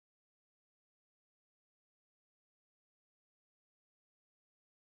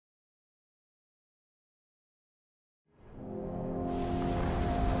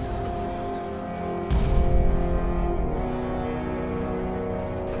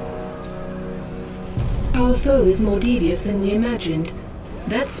Our foe is more devious than we imagined.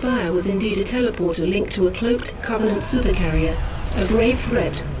 That spire was indeed a teleporter linked to a cloaked Covenant supercarrier, a grave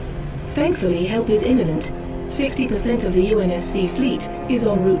threat. Thankfully, help is imminent. 60% of the UNSC fleet is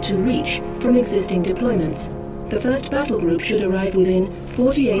en route to Reach from existing deployments. The first battle group should arrive within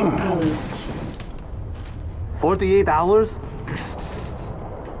 48 hours. 48 hours?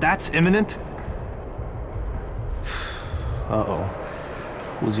 That's imminent? Uh-oh.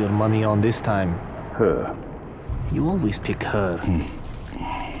 Who's your money on this time? Her. You always pick her.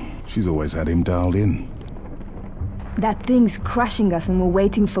 She's always had him dialed in. That thing's crushing us and we're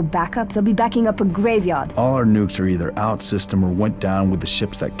waiting for backup. They'll be backing up a graveyard. All our nukes are either out system or went down with the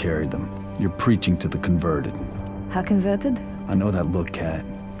ships that carried them. You're preaching to the converted. How converted? I know that look, Cat.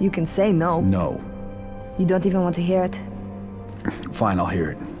 You can say no. No. You don't even want to hear it? Fine, I'll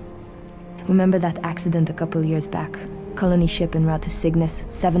hear it. Remember that accident a couple years back? Colony ship en route to Cygnus,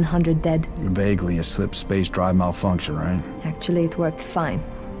 700 dead. Vaguely a slip space drive malfunction, right? Actually, it worked fine.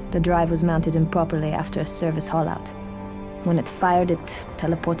 The drive was mounted improperly after a service haul-out. When it fired, it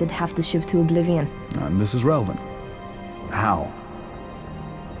teleported half the ship to oblivion. And this is relevant. How?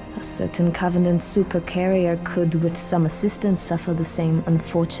 A certain Covenant supercarrier could, with some assistance, suffer the same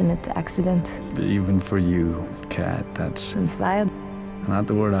unfortunate accident. Even for you, Cat, that's Inspired? not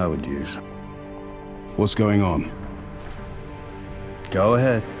the word I would use. What's going on? Go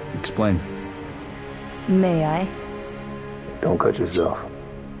ahead, explain. May I? Don't cut yourself.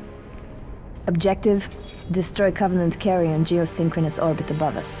 Objective, destroy Covenant carrier in geosynchronous orbit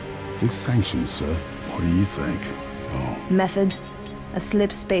above us. This sanctions, sir. What do you think? Oh, Method, a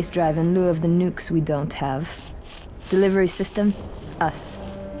slip space drive in lieu of the nukes we don't have. Delivery system, us.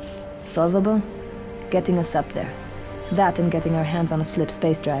 Solvable? Getting us up there. That and getting our hands on a slip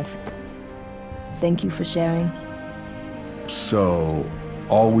space drive. Thank you for sharing. So,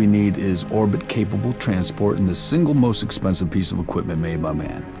 all we need is orbit-capable transport and the single most expensive piece of equipment made by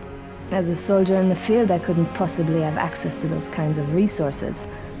man. As a soldier in the field, I couldn't possibly have access to those kinds of resources.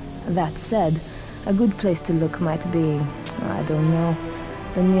 That said, a good place to look might be, I don't know,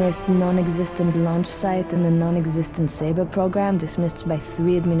 the nearest non-existent launch site in the non-existent Saber program dismissed by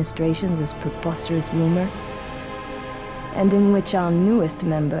 3 administrations as preposterous rumor, and in which our newest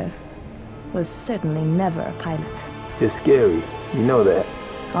member was certainly never a pilot. It's scary. You know that.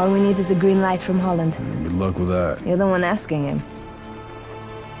 All we need is a green light from Holland. Good luck with that. You're the one asking him.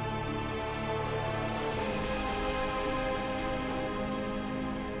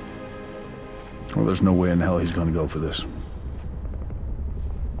 Well, there's no way in hell he's gonna go for this.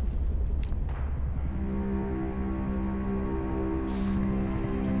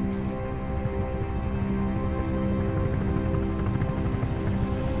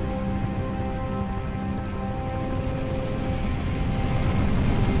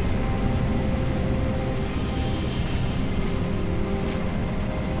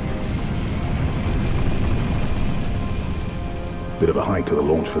 bit of a hike to the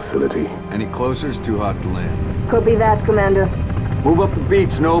launch facility. Any closer is too hot to land. Copy that, Commander. Move up the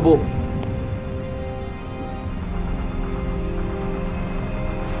beach, Noble.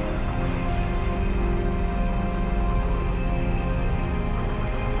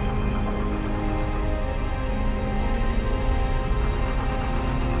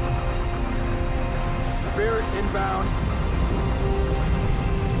 Spirit inbound.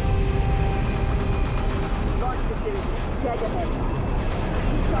 Launch facility, dead ahead.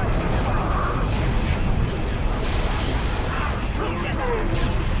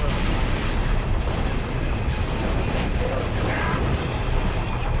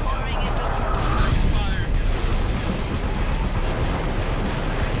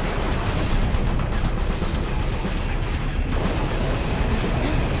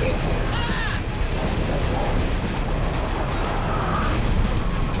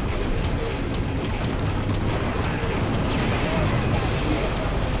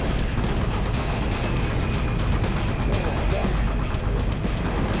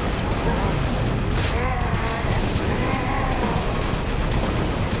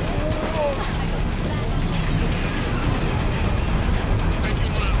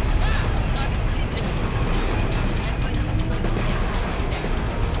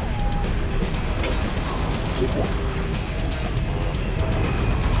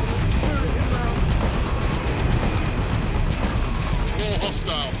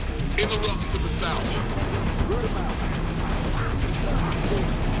 Hostiles in the rocks to the south.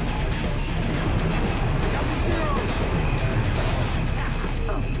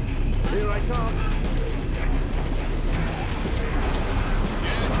 Here I come.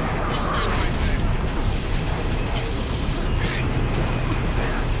 Yeah, just stay right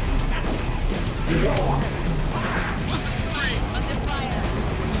there.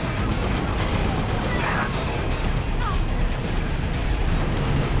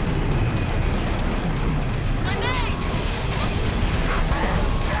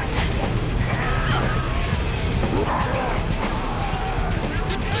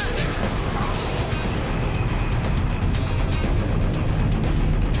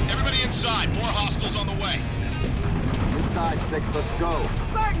 Everybody inside. More hostiles on the way. Inside, 6, let's go.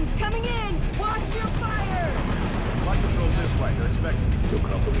 Spartans coming in! Watch your fire! Flight control's this way. They're expecting. Still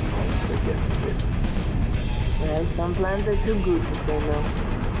can't believe Holland said yes to this. Well, some plans are too good to say no.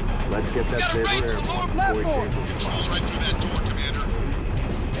 Let's get that Gotta saber break the lower airborne before he platform. changes his mind. Controls right through that door, Commander.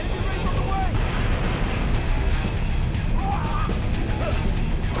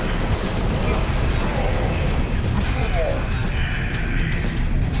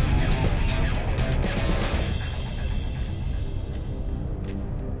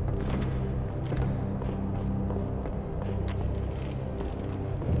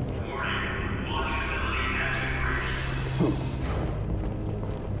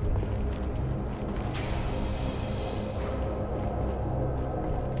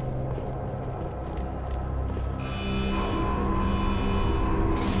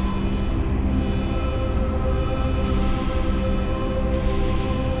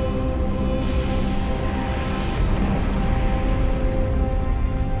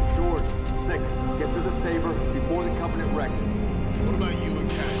 George, 6, get to the saber before the Covenant wreck. What about you and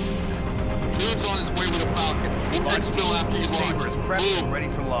Cat? Jude's on his way with a Falcon. Let's go after you Sabers, launch. prep Move. and ready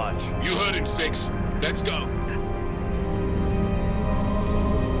for launch. You heard him, 6. Let's go.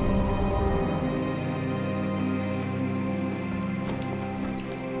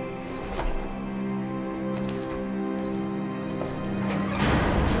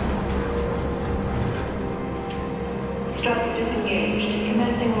 Struts disengaged.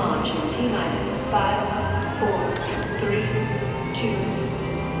 Commencing launch in T-minus 5, 4, 3, 2.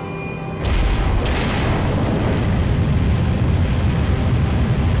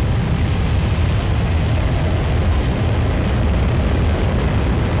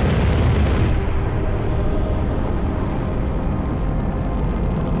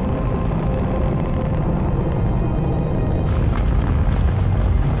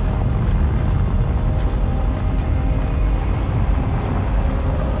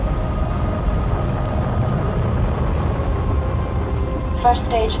 First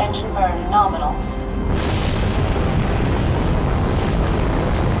stage engine burn nominal.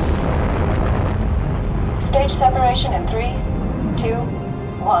 Stage separation in 3, 2,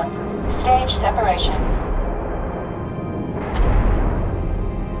 1. Stage separation.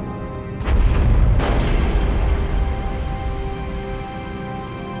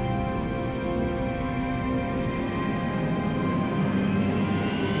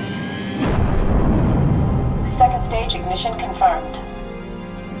 Second stage ignition confirmed.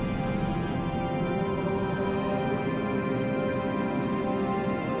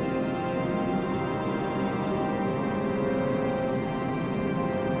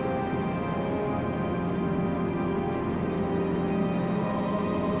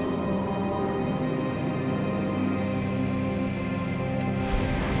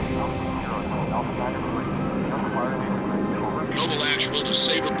 Noble Actual to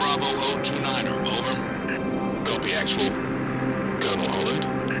Saber Bravo 029er. Over. Copy Actual. Colonel Holland.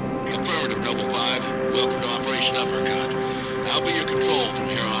 Affirmative, Noble 5. Welcome to Operation Uppercut. I'll be your control from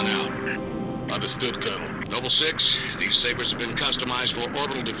here on out. Understood, Colonel. Noble 6, these Sabers have been customized for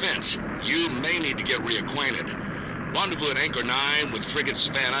orbital defense. You may need to get reacquainted. Rendezvous at Anchor 9 with Frigate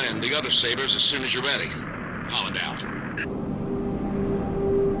Savannah and the other Sabers as soon as you're ready. Holland out.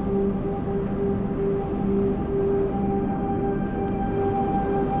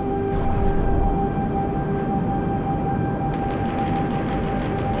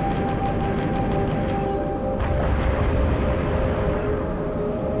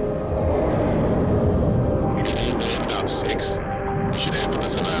 About 6. Should head for the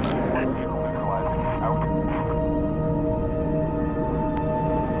Savannah.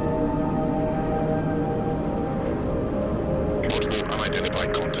 Multiple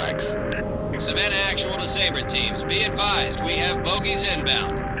unidentified contacts. Savannah Actual to Saber teams. Be advised, we have bogies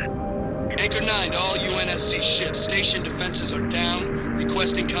inbound. Anchor 9 to all UNSC ships. Station defenses are down.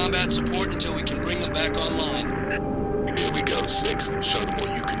 Requesting combat support until we can bring them back online. Here we go, 6. Show them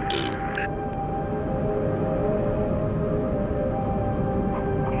what you can do.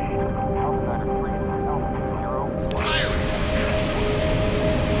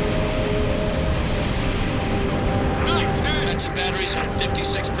 Defensive batteries are at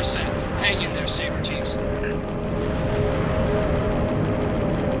 56%. Hang in there, Saber teams.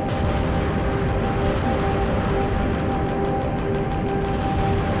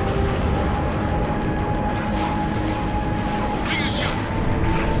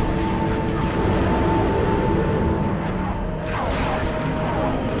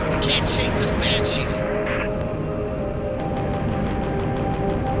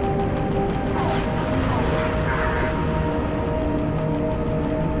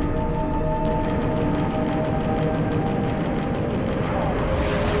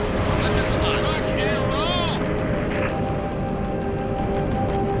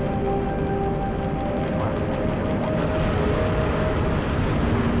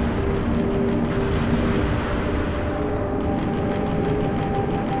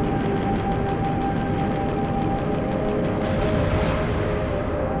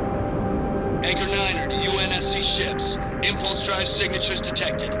 UNSC ships. Impulse drive signatures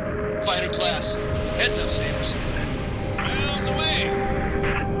detected. Fighter class. Heads up, Sabers. Rounds away!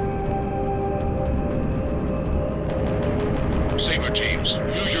 Saber teams,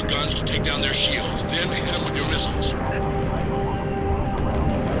 use your guns to take down their shields, then hit them with your missiles.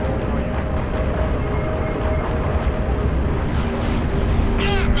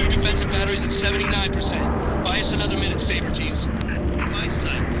 Defensive batteries at 79%. Buy us another minute, Saber teams. In my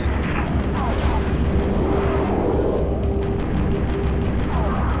sights.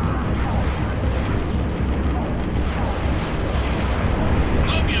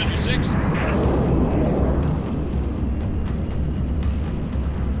 I'll be on your 6.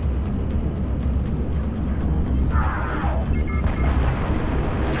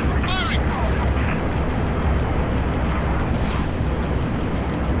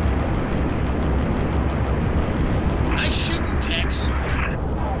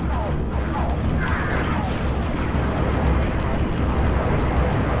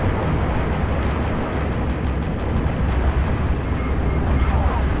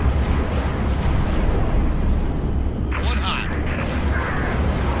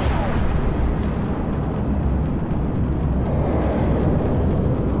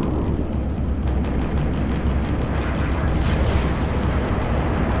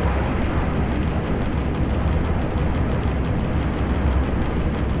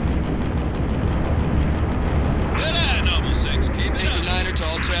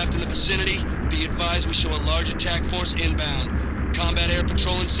 We show a large attack force inbound. Combat air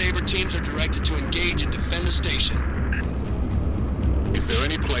patrol and Saber teams are directed to engage and defend the station. Is there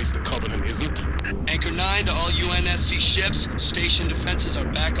any place the Covenant isn't? Anchor 9 to all UNSC ships. Station defenses are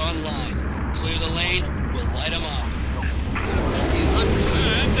back online. Clear the lane, we'll light them up.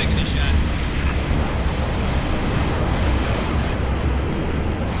 I'm taking a shot.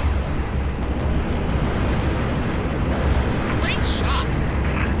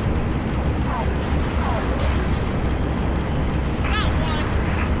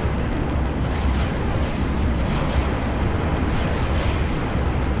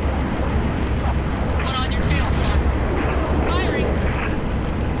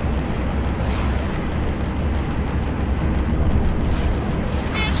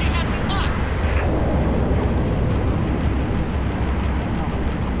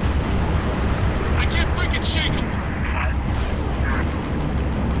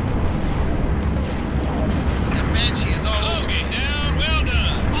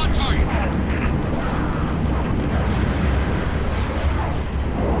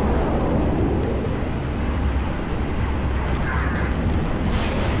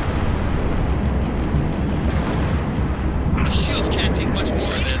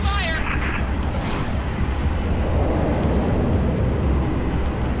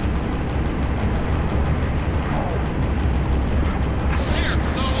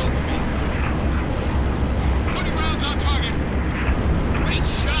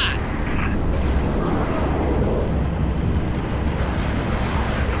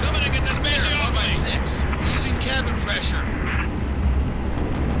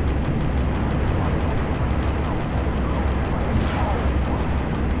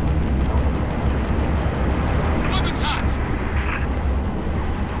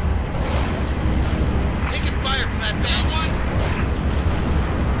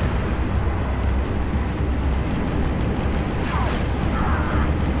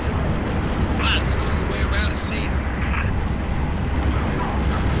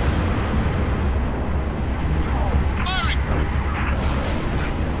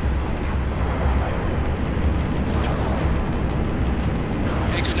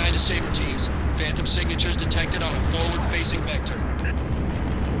 Signatures detected on a forward-facing vector.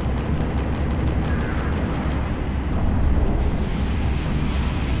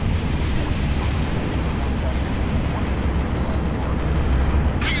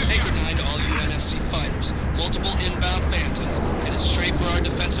 Anchor 9 to all UNSC fighters. Multiple inbound Phantoms, headed straight for our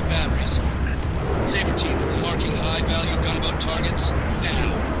defensive batteries. Saber teams, we're marking high-value gunboat targets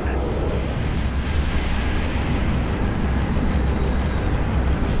now.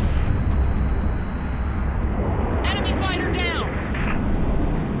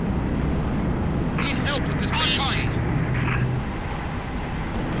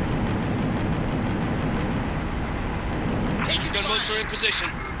 Gunboats are in position.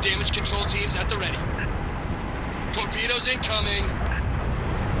 Damage control teams at the ready. Torpedoes incoming.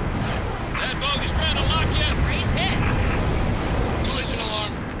 That bogey's trying to lock you. Great hit. Collision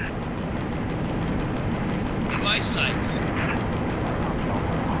alarm. In my sights.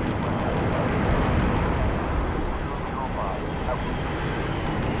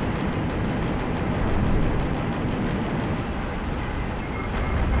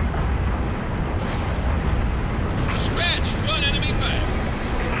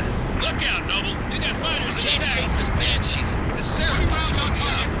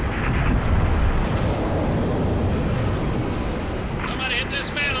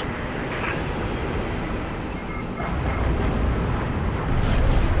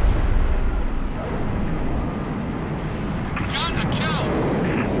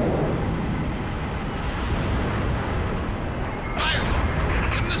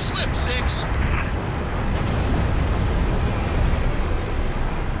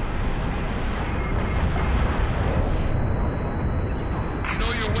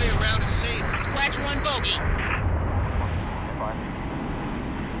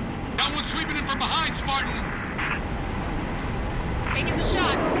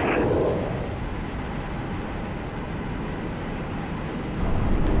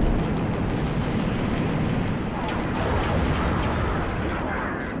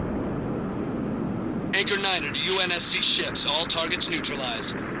 UNSC ships, all targets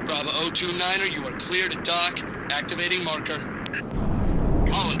neutralized. Bravo 029er, you are clear to dock. Activating marker.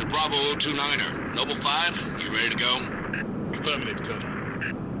 Holland to Bravo 029er. Noble 5, you ready to go? Affirmative, Colonel.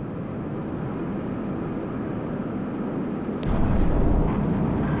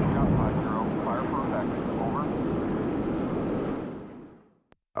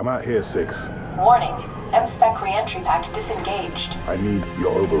 I'm out here, 6. Warning. M-Spec re-entry pack disengaged. I need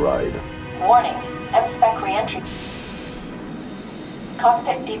your override. Warning. M-Spec re-entry.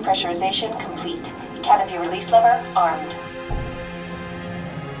 Cockpit depressurization complete. Canopy release lever armed.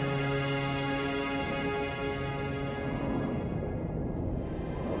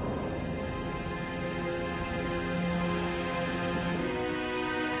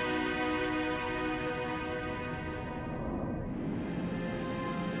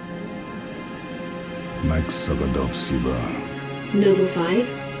 Mike Sagadov, Siba. Noble 5,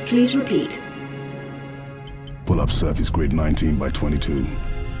 please repeat. Pull up surface grid 19 by 22.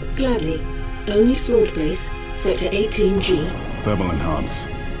 Gladly. Only Sword Base, Sector 18G. Thermal enhance.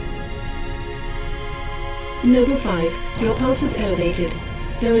 Noble 5, your pulse is elevated.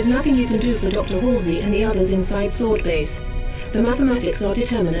 There is nothing you can do for Dr. Halsey and the others inside Sword Base. The mathematics are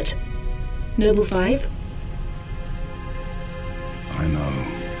determinate. Noble 5? I know.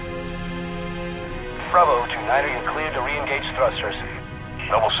 Bravo 29er, you're cleared to re-engage thrusters.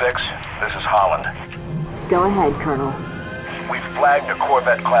 Noble 6, this is Holland. Go ahead, Colonel. We've flagged a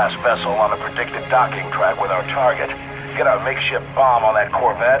Corvette-class vessel on a predicted docking track with our target. Get our makeshift bomb on that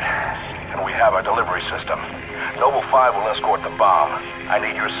Corvette, and we have our delivery system. Noble 5 will escort the bomb. I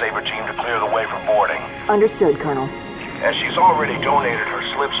need your Saber team to clear the way for boarding. Understood, Colonel. As she's already donated her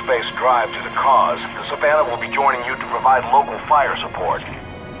slip space drive to the cause, the Savannah will be joining you to provide local fire support.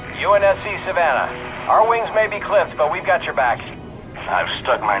 UNSC Savannah. Our wings may be clipped, but we've got your back. I've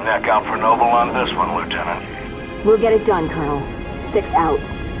stuck my neck out for Noble on this one, Lieutenant. We'll get it done, Colonel. 6 out.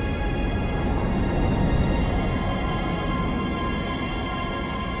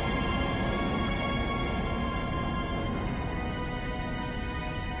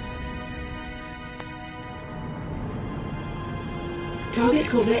 Target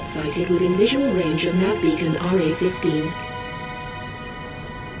Corvette sighted within visual range of nav beacon RA-15.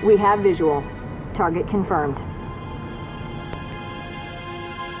 We have visual. Target confirmed.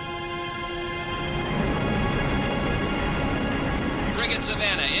 Frigate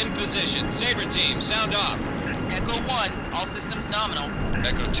Savannah in position. Saber team, sound off. Echo 1, all systems nominal.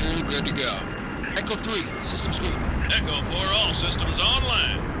 Echo 2, good to go. Echo 3, systems green. Echo 4, all systems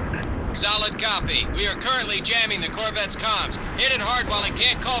online. Solid copy. We are currently jamming the Corvette's comms. Hit it hard while it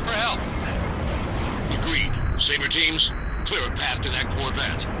can't call for help. Agreed. Saber teams, clear a path to that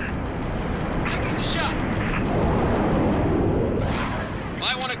Corvette. Taking the shot.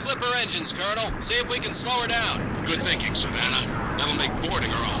 Might want to clip her engines, Colonel. See if we can slow her down. Good thinking, Savannah. That'll make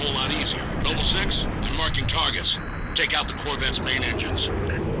boarding her a whole lot easier. Noble 6, I'm marking targets. Take out the Corvette's main engines.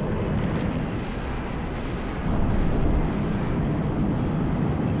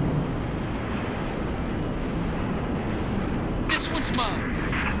 This one's mine.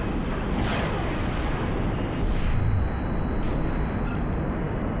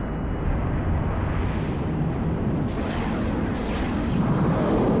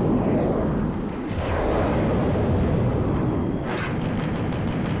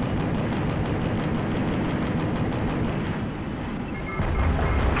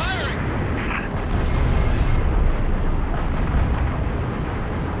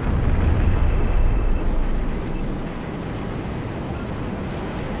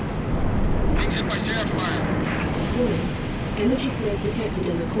 Energy flares detected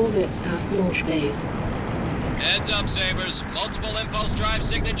in the Corvette's aft launch bays. Heads up, Sabers. Multiple impulse drive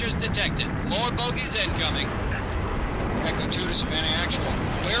signatures detected. More bogies incoming. Echo 2 to Savannah Actual.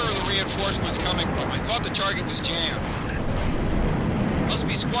 Where are the reinforcements coming from? I thought the target was jammed. Must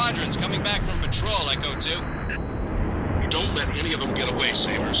be squadrons coming back from patrol, Echo 2. Don't let any of them get away,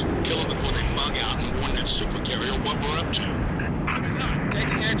 Sabers. Kill them before they bug out and warn that supercarrier what we're up to.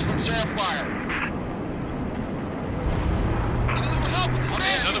 Taking X from Sapphire. Need a little help with this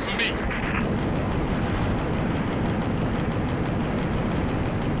man. Another for me.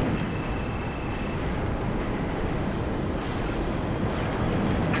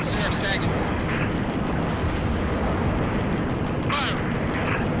 Seraph's tagging. Fire!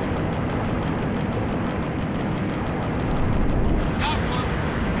 Got one!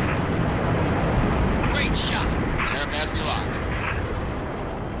 Great shot! Seraph has me locked.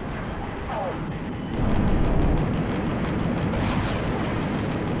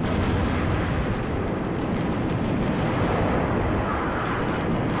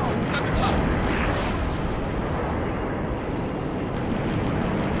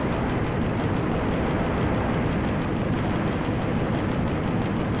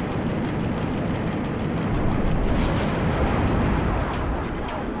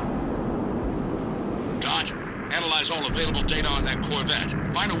 analyze all available data on that Corvette.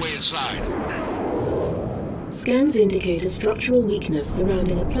 Find a way inside. Scans indicate a structural weakness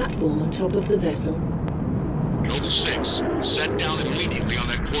surrounding a platform on top of the vessel. Noble 6, set down immediately on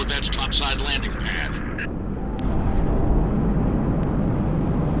that Corvette's topside landing pad.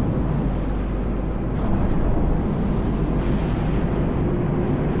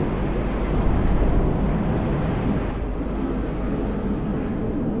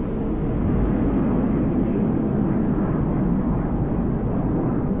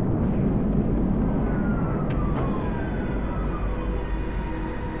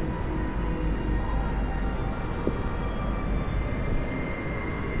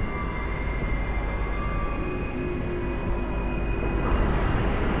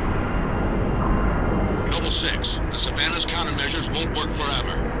 Noble 6, the Savannah's countermeasures won't work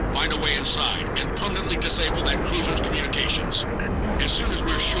forever. Find a way inside and permanently disable that cruiser's communications. As soon as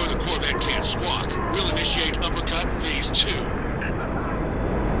we're sure the Corvette can't squawk, we'll initiate Uppercut Phase 2.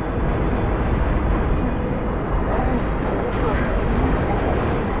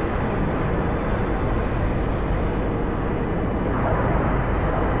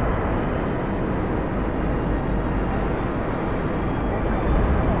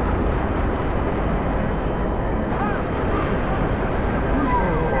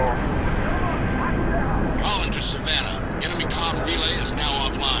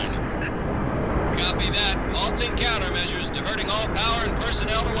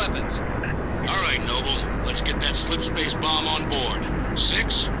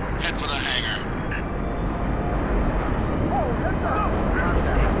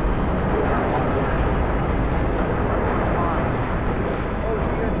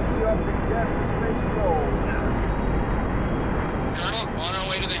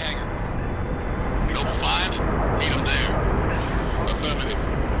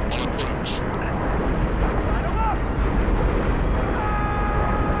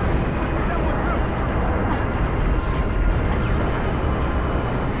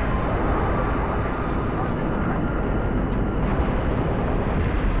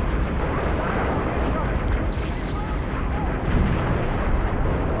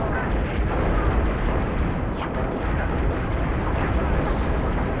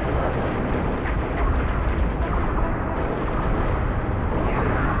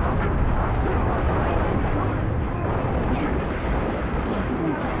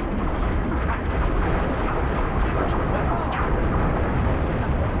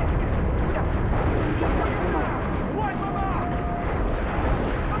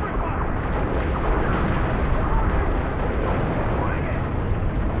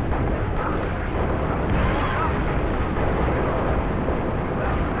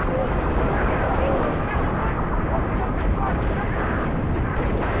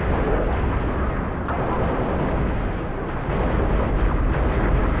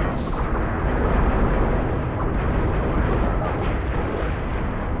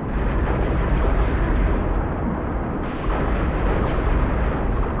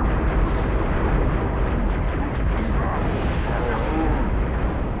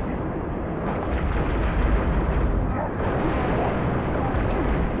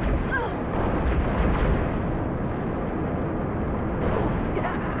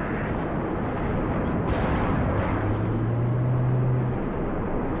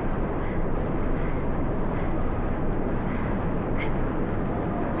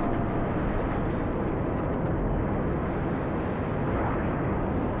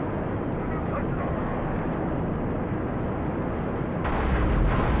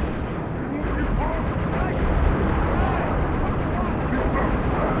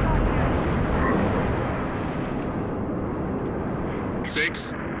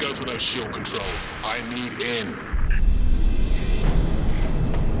 Six, go for those shield controls. I need in.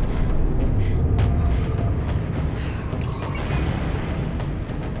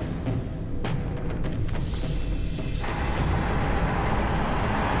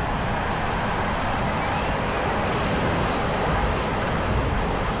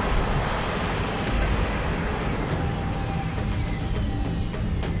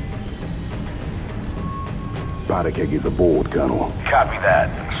 Powder keg is aboard, Colonel. Copy that.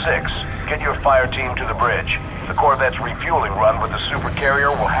 6, get your fire team to the bridge. The Corvette's refueling run with the supercarrier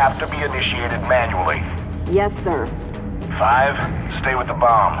will have to be initiated manually. Yes, sir. 5, stay with the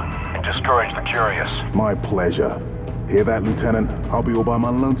bomb and discourage the curious. My pleasure. Hear that, Lieutenant? I'll be all by my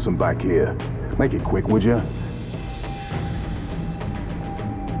lonesome back here. Make it quick, would ya?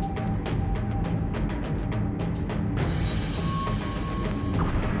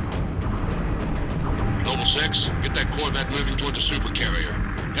 Noble 6, get that Corvette moving toward the supercarrier.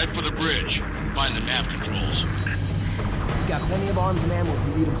 Head for the bridge. Find the nav controls. got plenty of arms and ammo if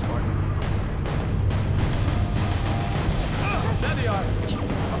you need them, Spartan. There they are.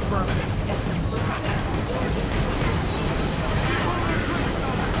 Affirmative.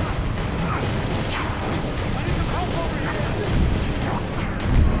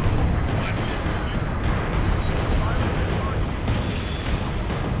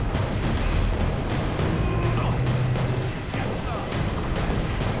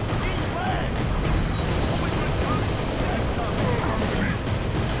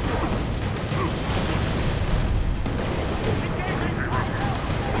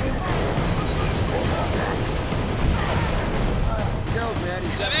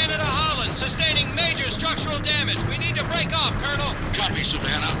 Savannah to Holland, sustaining major structural damage. We need to break off, Colonel. Copy,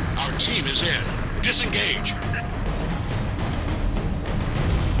 Savannah. Our team is in. Disengage.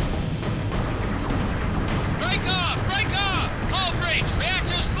 Break off! Break off! Hull breach!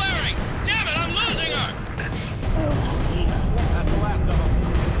 Reactor's flaring! Damn it, I'm losing her! That's the last of them.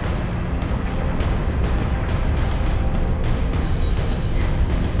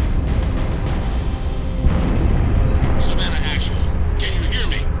 Savannah Actual. Can you hear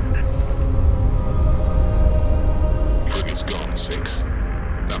me? Frigate's gone, 6.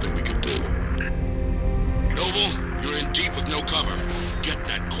 Nothing we can do. Noble, you're in deep with no cover. Get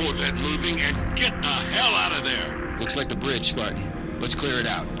that Corvette moving and get the hell out of there! Looks like the bridge, Spartan. Let's clear it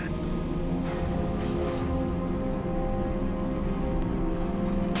out.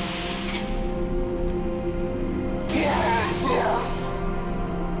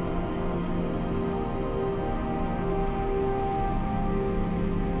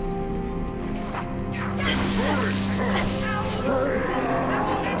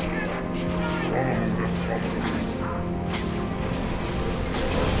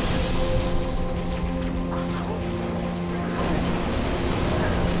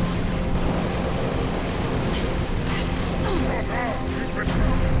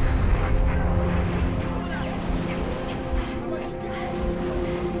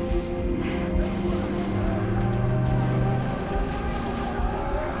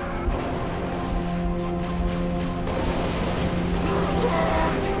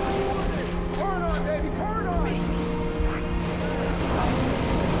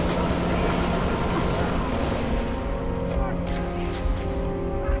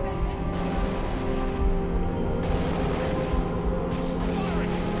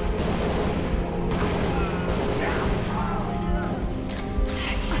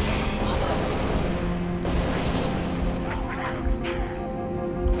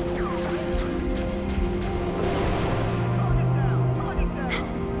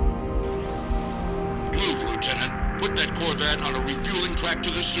 Put that Corvette on a refueling track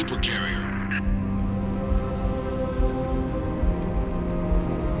to the supercarrier.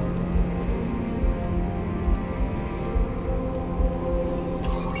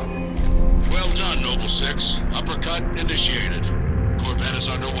 Well done, Noble 6. Uppercut initiated. Corvette is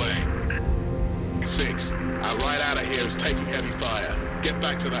underway. 6. Our ride out of here is taking heavy fire. Get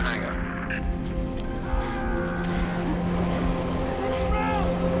back to the hangar.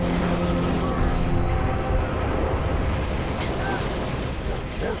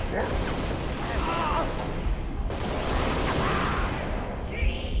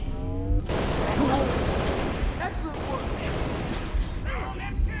 Excellent work.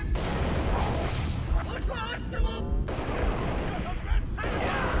 Let's launch them up.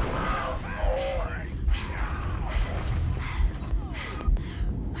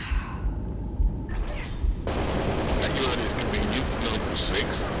 At your earliest convenience, Noble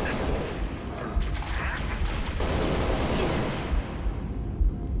 6.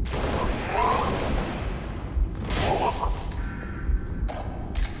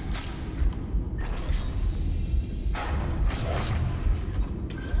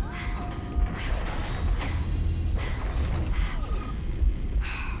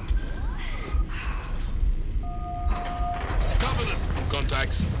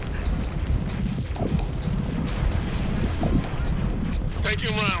 Contacts.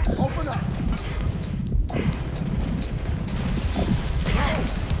 Taking rounds. Open up.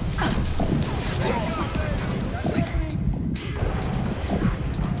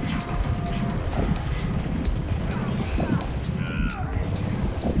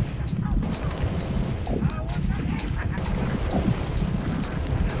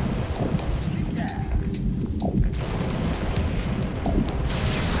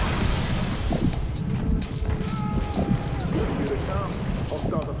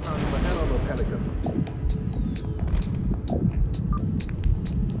 Hostiles are pounding the hell out of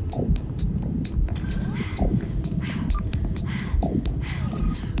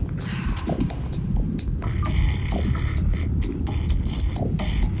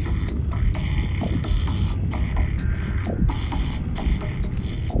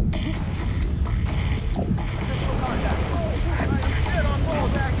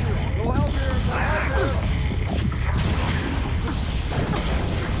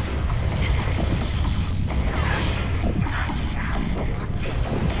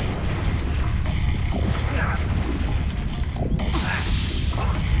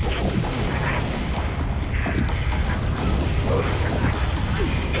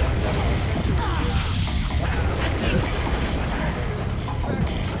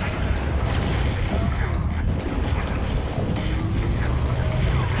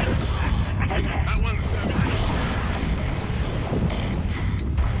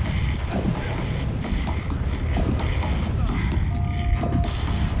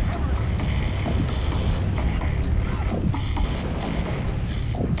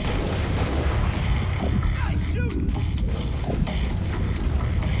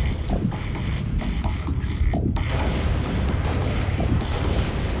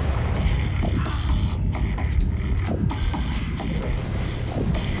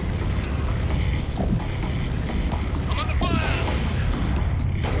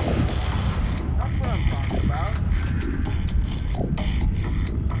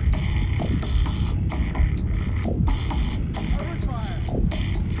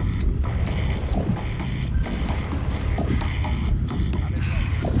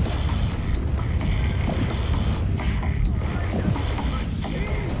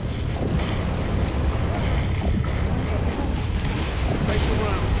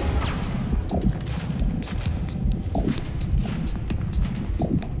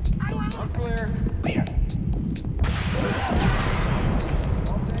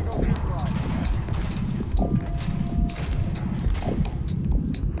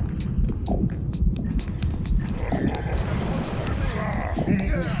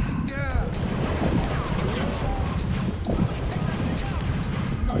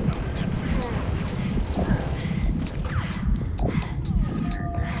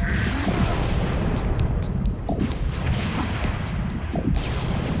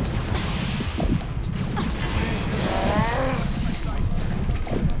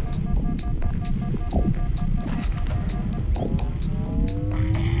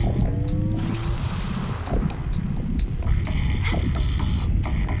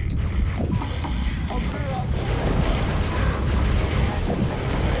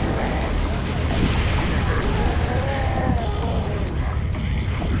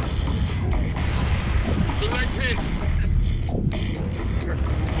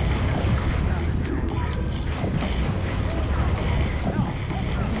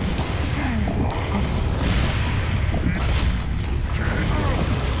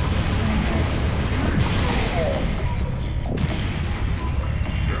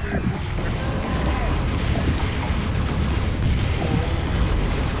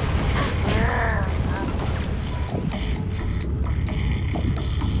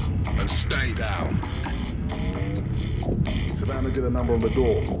Stay down. Savannah did a number on the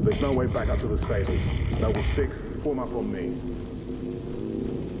door. There's no way back up to the Sabres. Level 6, form up on me.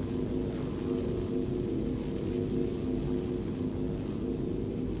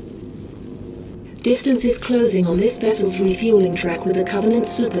 Distance is closing on this vessel's refueling track with the Covenant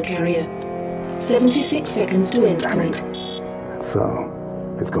supercarrier. 76 seconds to endpoint.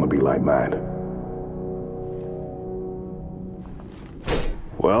 So, it's gonna be like mad.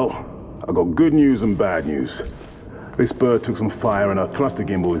 Well, I got good news and bad news. This bird took some fire and her thruster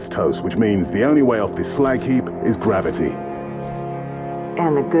gimbal is toast, which means the only way off this slag heap is gravity.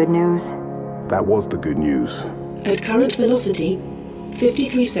 And the good news? That was the good news. At current velocity,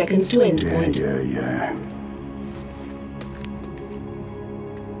 53 seconds to endpoint. Yeah.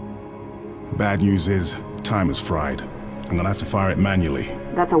 Bad news is, time is fried. I'm gonna have to fire it manually.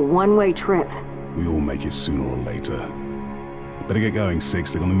 That's a one-way trip. We all make it sooner or later. Better get going,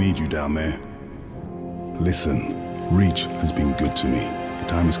 Six. They're gonna need you down there. Listen, Reach has been good to me. The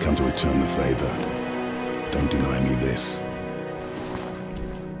time has come to return the favor. Don't deny me this.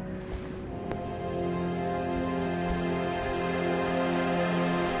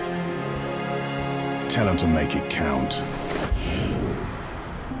 Tell him to make it count.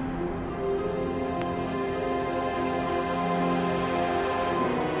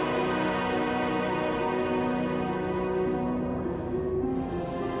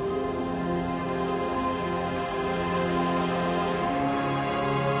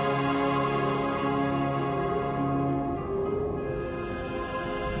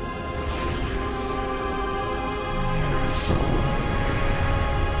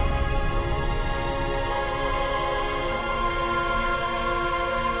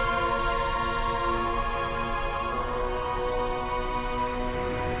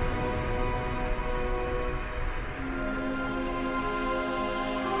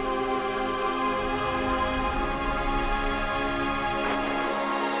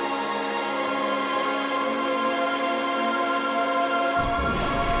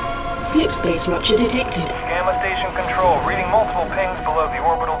 Slip space rupture detected. Gamma station control, reading multiple pings below the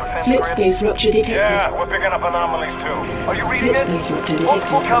orbital defense Slip grid. space rupture detected. Yeah, we're picking up anomalies too. Are you reading Slip it? space rupture detected.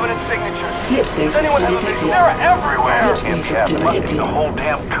 Multiple Covenant signatures. Slip space Does anyone rupture have a detected. They're everywhere. Slip space rupture detected. The whole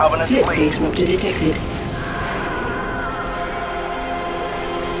damn Covenant Slip fleet. space rupture detected.